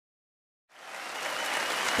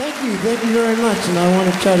Thank you very much. And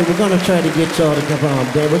we're going to try to get y'all to come on.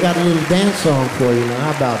 We got a little dance song for you now.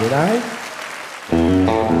 How about it, all right?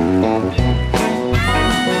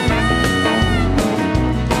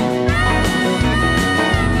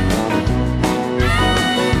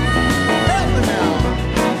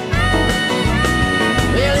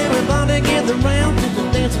 Well, everybody gather round, put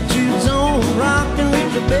your dancing shoes on, rockin'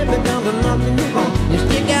 with your baby down to nothing you want. You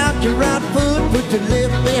stick out your right foot, put your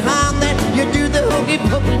left behind that. You do the hokey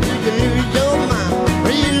pokey till you lose your mind.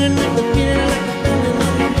 Reeling with the feeling like a thunder.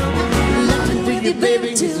 Listen to your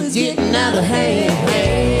baby till it's getting out of hand.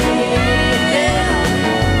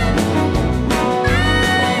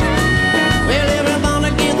 Well, everybody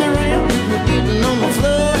gather around, people getting on the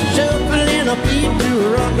floor, shuffling our feet to a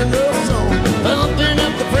rock and roll song. Pumping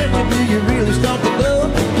up the pressure till you really start to go.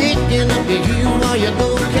 Kicking up your heels while you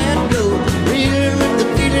go, can't go. Reeling with the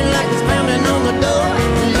feeling like it's pounding on the door.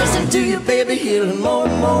 Listen to your baby healing more,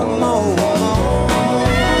 more, more, more.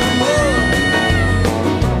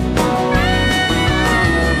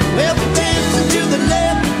 Well, we're dancing to the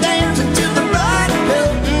left, dancing to the right,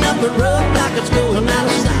 cutting up the road like it's going out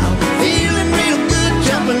of style. Feeling real good,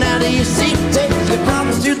 jumping out of your seat, taking your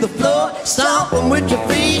problems to the floor, stomping with your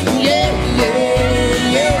feet, yeah,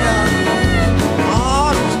 yeah, yeah.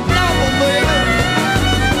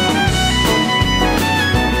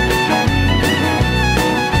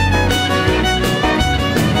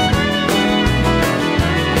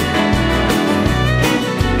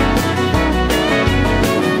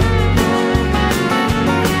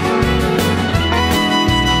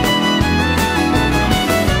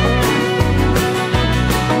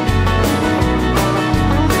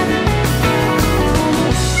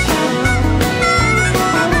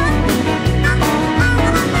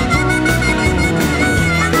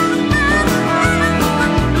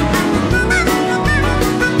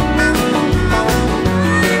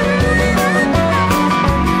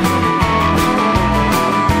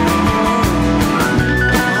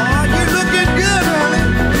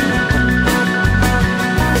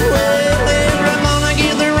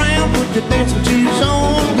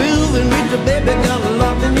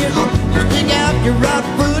 Your right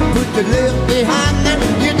foot, put your left behind that.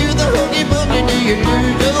 You do the hoogie boogie, do you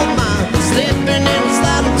lose your mind? Slipping and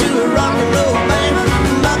sliding to a rock and roll band,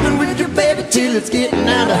 mopping with your baby till it's getting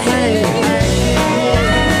out of hand.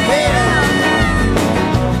 Yeah.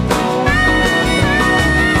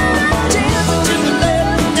 Dancing to the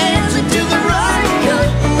left, dancing to the right,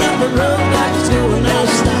 cutting up the road like it's going out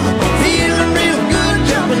of style. Feeling real good,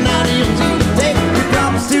 jumping out of your seat, taking your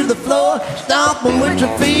drops to the floor, stomping with your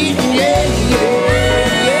feet, yeah, yeah.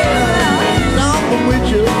 With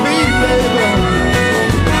your feet, baby.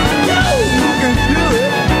 Yo, you can do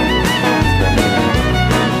it.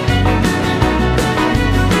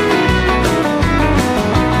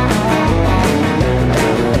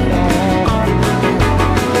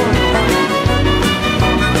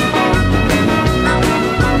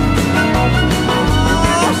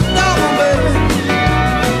 Oh, stop it, baby.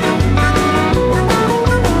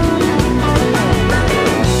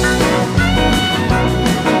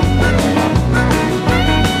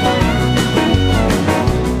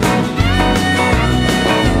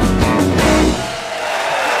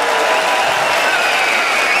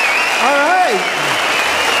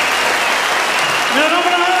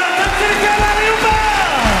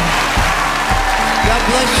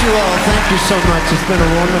 You all, thank you so much. It's been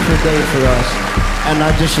a wonderful day for us. And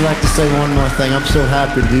I'd just like to say one more thing. I'm so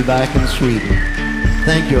happy to be back in Sweden.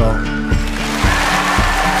 Thank you all.